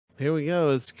Here we go.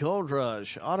 It's Gold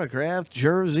Rush autographed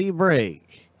jersey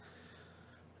break.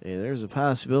 And there's a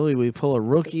possibility we pull a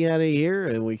rookie out of here,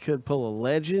 and we could pull a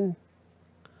legend.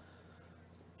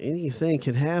 Anything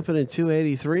can happen in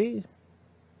 283.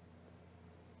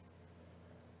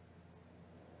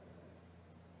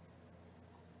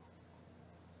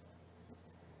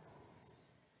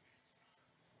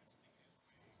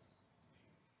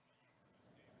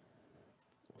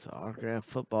 It's an autographed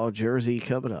football jersey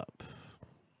coming up.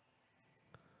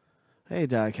 Hey,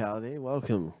 Doc Holliday,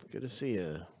 welcome. Good to see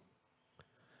you.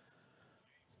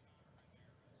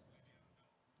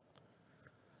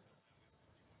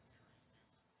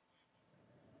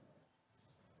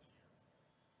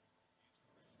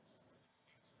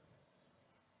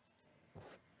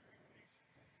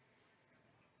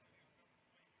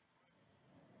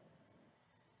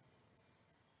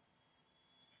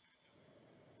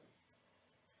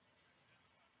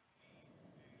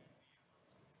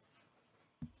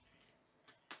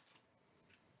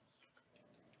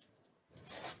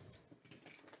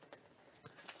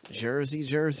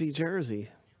 Jersey.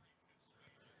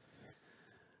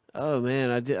 Oh man,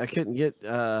 I couldn't get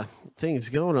things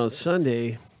going on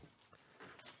Sunday.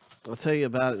 I'll tell you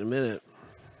about it in a minute.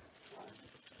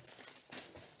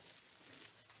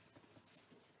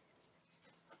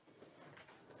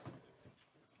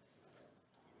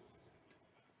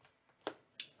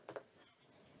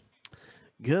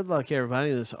 Good luck,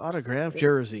 everybody. This autographed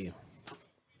jersey.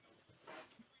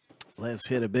 Let's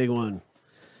hit a big one.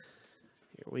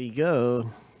 Here we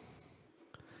go.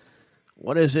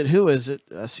 What is it? Who is it?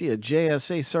 I see a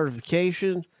JSA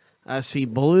certification. I see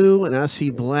blue and I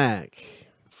see black.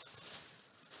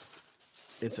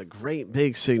 It's a great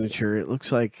big signature. It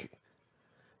looks like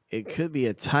it could be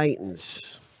a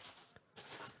Titans.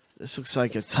 This looks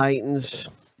like a Titans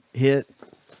hit.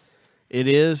 It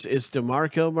is. It's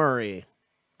DeMarco Murray.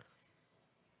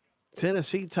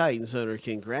 Tennessee Titans owner.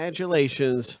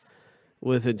 Congratulations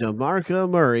with a DeMarco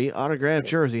Murray autographed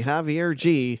jersey. Javier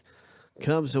G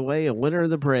comes away a winner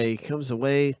of the break. Comes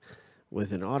away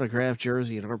with an autographed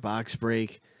jersey in our box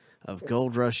break of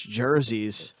Gold Rush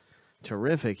jerseys.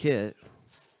 Terrific hit.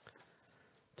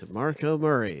 DeMarco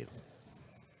Murray.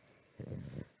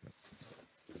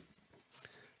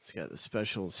 It's got the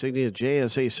special insignia,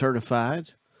 JSA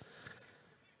certified.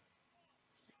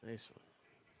 Nice one.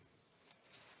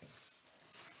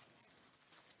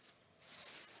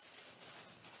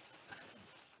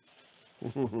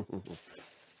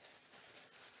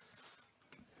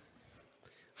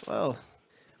 Well,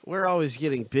 we're always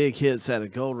getting big hits out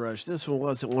of Gold Rush. This one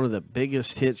wasn't one of the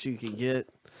biggest hits you can get,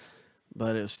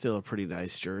 but it's still a pretty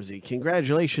nice jersey.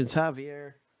 Congratulations,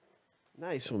 Javier.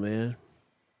 Nice one, man.